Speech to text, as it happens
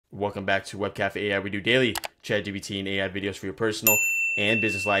Welcome back to Webcafe AI. We do daily ChatGPT and AI videos for your personal and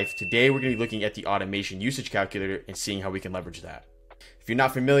business life. Today, we're going to be looking at the automation usage calculator and seeing how we can leverage that. If you're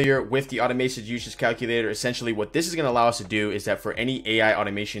not familiar with the automation usage calculator, essentially what this is going to allow us to do is that for any AI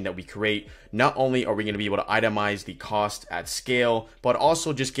automation that we create, not only are we going to be able to itemize the cost at scale, but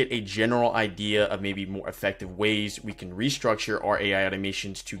also just get a general idea of maybe more effective ways we can restructure our AI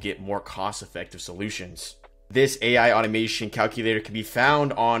automations to get more cost-effective solutions. This AI automation calculator can be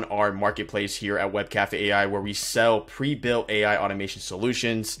found on our marketplace here at Webcafe AI, where we sell pre-built AI automation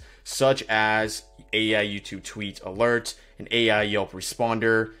solutions such as AI YouTube tweet alert, an AI Yelp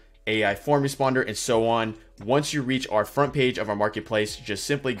responder, AI form responder, and so on. Once you reach our front page of our marketplace, just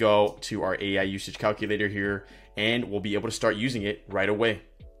simply go to our AI usage calculator here and we'll be able to start using it right away.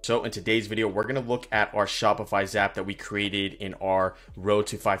 So in today's video, we're going to look at our Shopify Zap that we created in our Road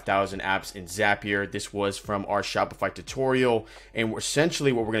to 5,000 apps in Zapier. This was from our Shopify tutorial. And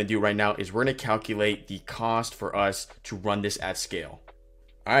essentially what we're going to do right now is we're going to calculate the cost for us to run this at scale.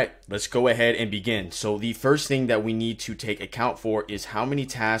 All right, let's go ahead and begin. So the first thing that we need to take account for is how many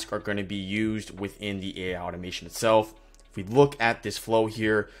tasks are going to be used within the AI automation itself. If we look at this flow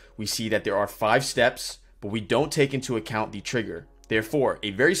here, we see that there are 5 steps, but we don't take into account the trigger. Therefore,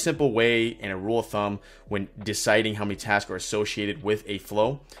 a very simple way and a rule of thumb when deciding how many tasks are associated with a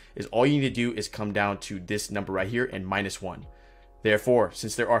flow is all you need to do is come down to this number right here and -1. Therefore,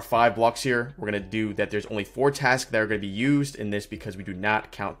 since there are 5 blocks here, we're going to do that there's only 4 tasks that are going to be used in this because we do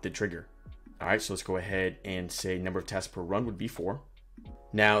not count the trigger. All right, so let's go ahead and say number of tasks per run would be 4.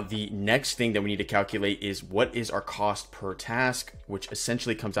 Now, the next thing that we need to calculate is what is our cost per task, which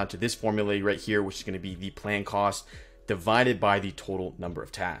essentially comes down to this formula right here, which is going to be the plan cost divided by the total number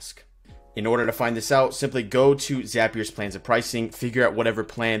of tasks. In order to find this out, simply go to Zapier's plans and pricing, figure out whatever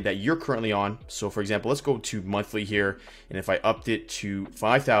plan that you're currently on. So for example, let's go to monthly here. And if I upped it to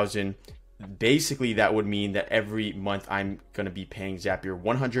 5,000, basically that would mean that every month I'm going to be paying Zapier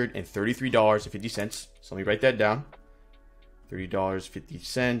 $133.50. So let me write that down.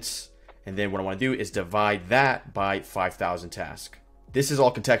 $30.50. And then what I want to do is divide that by 5,000 tasks. This is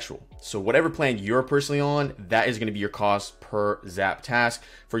all contextual. So whatever plan you're personally on, that is going to be your cost per Zap task.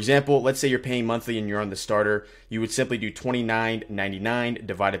 For example, let's say you're paying monthly and you're on the starter. You would simply do $29.99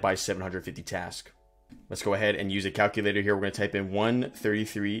 divided by 750 tasks. Let's go ahead and use a calculator here. We're going to type in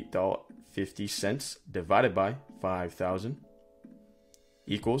 $133.50 divided by 5,000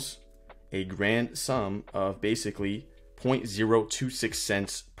 equals a grand sum of basically 0.026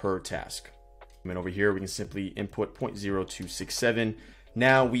 cents per task. And then over here, we can simply input 0.0267.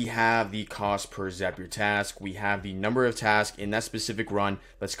 Now we have the cost per Zapier task. We have the number of tasks in that specific run.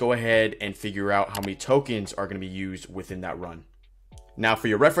 Let's go ahead and figure out how many tokens are going to be used within that run. Now for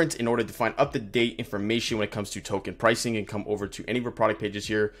your reference, in order to find up-to-date information when it comes to token pricing and come over to any of our product pages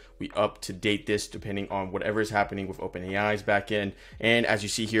here, we up-to-date this depending on whatever is happening with OpenAI's backend. And as you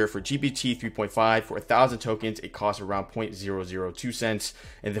see here for GPT 3.5, for 1,000 tokens, it costs around 0.002 cents.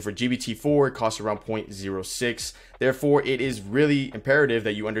 And then for GPT-4, it costs around 0.06. Therefore, it is really imperative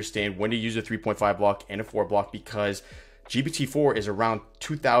that you understand when to use a 3.5 block and a 4 block because GPT-4 is around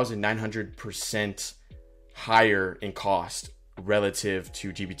 2,900% higher in cost relative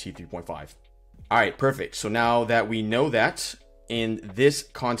to GPT 3.5. All right, perfect. So now that we know that, in this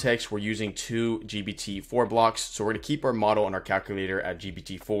context, we're using 2 GPT-4 blocks. So we're going to keep our model on our calculator at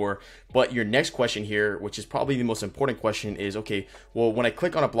GPT-4. But your next question here, which is probably the most important question, is, okay, well, when I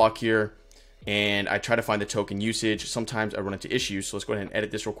click on a block here and I try to find the token usage, sometimes I run into issues. So let's go ahead and edit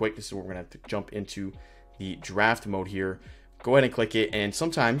this real quick. This is where we're going to have to jump into the draft mode here. Go ahead and click it. And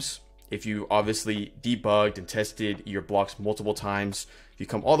sometimes, if you obviously debugged and tested your blocks multiple times, if you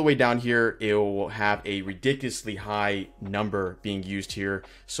come all the way down here, it will have a ridiculously high number being used here.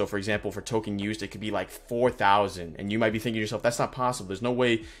 So for example, for token used, it could be like 4,000. And you might be thinking to yourself, that's not possible. There's no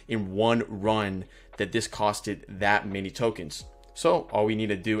way in one run that this costed that many tokens. So all we need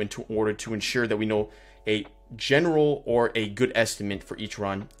to do in order to ensure that we know a general or a good estimate for each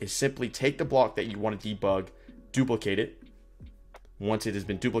run is simply take the block that you want to debug, duplicate it. Once it has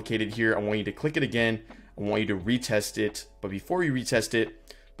been duplicated here, I want you to click it again. I want you to retest it. But before you retest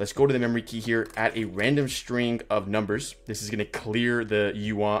it, let's go to the memory key here, add a random string of numbers. This is going to clear the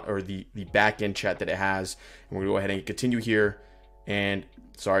UI or the backend chat that it has. And we're going to go ahead and continue here. And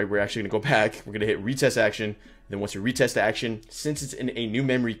sorry, we're actually going to go back. We're going to hit retest action. Then once you retest the action, since it's in a new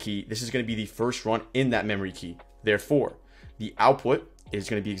memory key, this is going to be the first run in that memory key. Therefore, the output is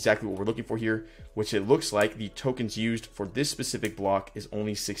going to be exactly what we're looking for here, which it looks like the tokens used for this specific block is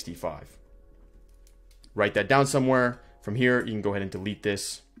only 65. Write that down somewhere. From here, you can go ahead and delete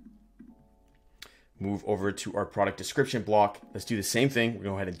this. move over to our product description block. Let's do the same thing. We're going to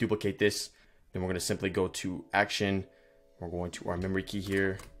go ahead and duplicate this. Then we're going to simply go to action. We're going to our memory key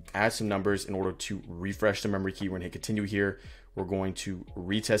here, add some numbers in order to refresh the memory key. We're going to hit continue here. We're going to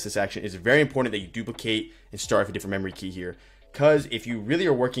retest this action. It's very important that you duplicate and start with a different memory key here. Because if you really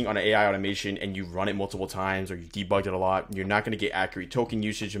are working on an AI automation and you run it multiple times or you debugged it a lot, you're not going to get accurate token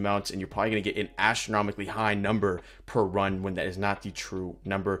usage amounts, and you're probably going to get an astronomically high number per run when that is not the true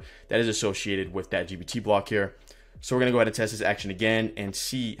number that is associated with that GPT block here. So we're going to go ahead and test this action again and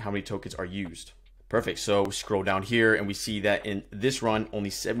see how many tokens are used. Perfect. So we scroll down here and we see that in this run, only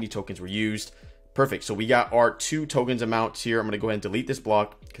 70 tokens were used. Perfect. So we got our 2 tokens amounts here. I'm going to go ahead and delete this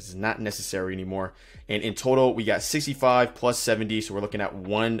block because it's not necessary anymore. And in total, we got 65 plus 70. So we're looking at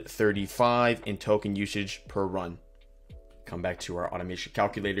 135 in token usage per run. Come back to our automation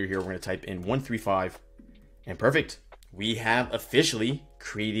calculator here. We're going to type in 135 and perfect. We have officially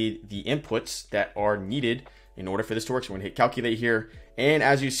created the inputs that are needed in order for this to work. So we're going to hit calculate here. And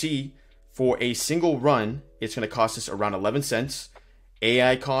as you see, for a single run, it's going to cost us around 11 cents.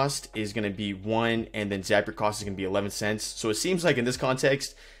 AI cost is going to be 1, and then Zapier cost is going to be 11 cents. So it seems like in this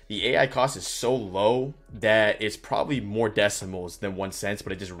context, the AI cost is so low that it's probably more decimals than 1 cent,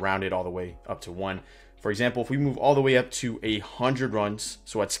 but it just rounded all the way up to 1. For example, if we move all the way up to 100 runs,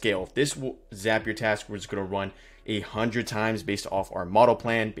 so at scale, if this Zapier task was going to run 100 times based off our model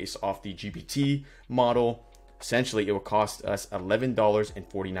plan, based off the GPT model, essentially it will cost us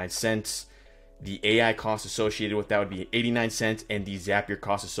 $11.49. The AI cost associated with that would be 89 cents, and the Zapier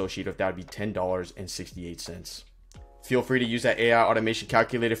cost associated with that would be $10.68. Feel free to use that AI automation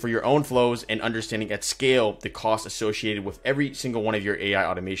calculator for your own flows and understanding at scale the cost associated with every single one of your AI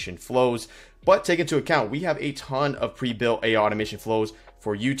automation flows. But take into account, we have a ton of pre-built AI automation flows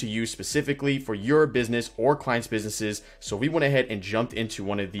for you to use specifically for your business or clients' businesses. So we went ahead and jumped into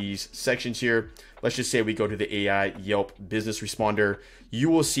one of these sections here. Let's just say we go to the AI Yelp business responder. You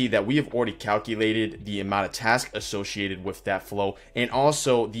will see that we have already calculated the amount of tasks associated with that flow and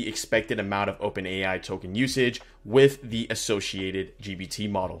also the expected amount of OpenAI token usage with the associated GPT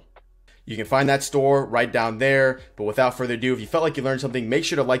model. You can find that store right down there. But without further ado, if you felt like you learned something, make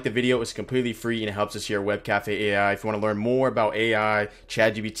sure to like the video. It's completely free and it helps us here at Webcafe AI. If you want to learn more about AI,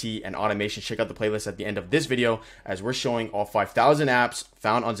 ChatGPT, and automation, check out the playlist at the end of this video as we're showing all 5,000 apps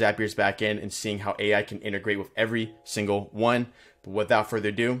found on Zapier's backend and seeing how AI can integrate with every single one. But without further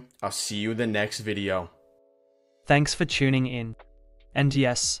ado, I'll see you in the next video. Thanks for tuning in. And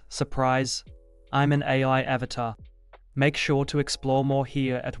yes, surprise, I'm an AI avatar. Make sure to explore more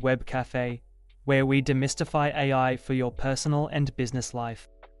here at Webcafe, where we demystify AI for your personal and business life.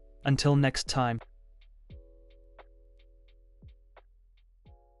 Until next time.